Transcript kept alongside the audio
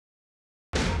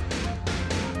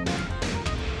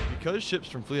Because ships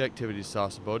from Fleet Activities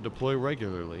Sasebo deploy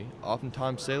regularly,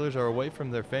 oftentimes sailors are away from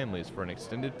their families for an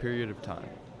extended period of time.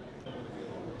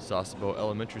 Sasebo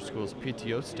Elementary School's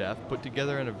PTO staff put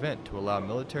together an event to allow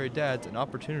military dads an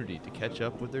opportunity to catch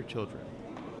up with their children.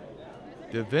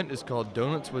 The event is called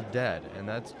Donuts with Dad, and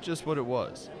that's just what it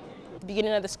was. At the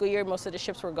beginning of the school year, most of the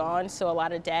ships were gone, so a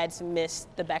lot of dads missed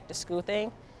the back to school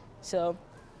thing. So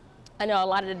I know a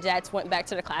lot of the dads went back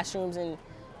to the classrooms and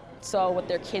saw what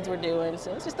their kids were doing,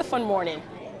 so it's just a fun morning.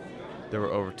 There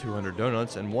were over 200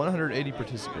 donuts and 180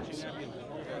 participants.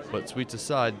 But sweets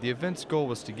aside, the event's goal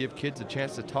was to give kids a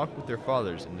chance to talk with their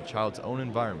fathers in the child's own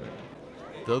environment.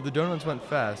 Though the donuts went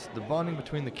fast, the bonding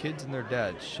between the kids and their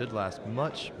dads should last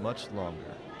much, much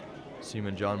longer.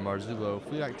 Seaman John Marzullo,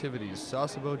 Fleet Activities,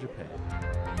 Sasebo, Japan.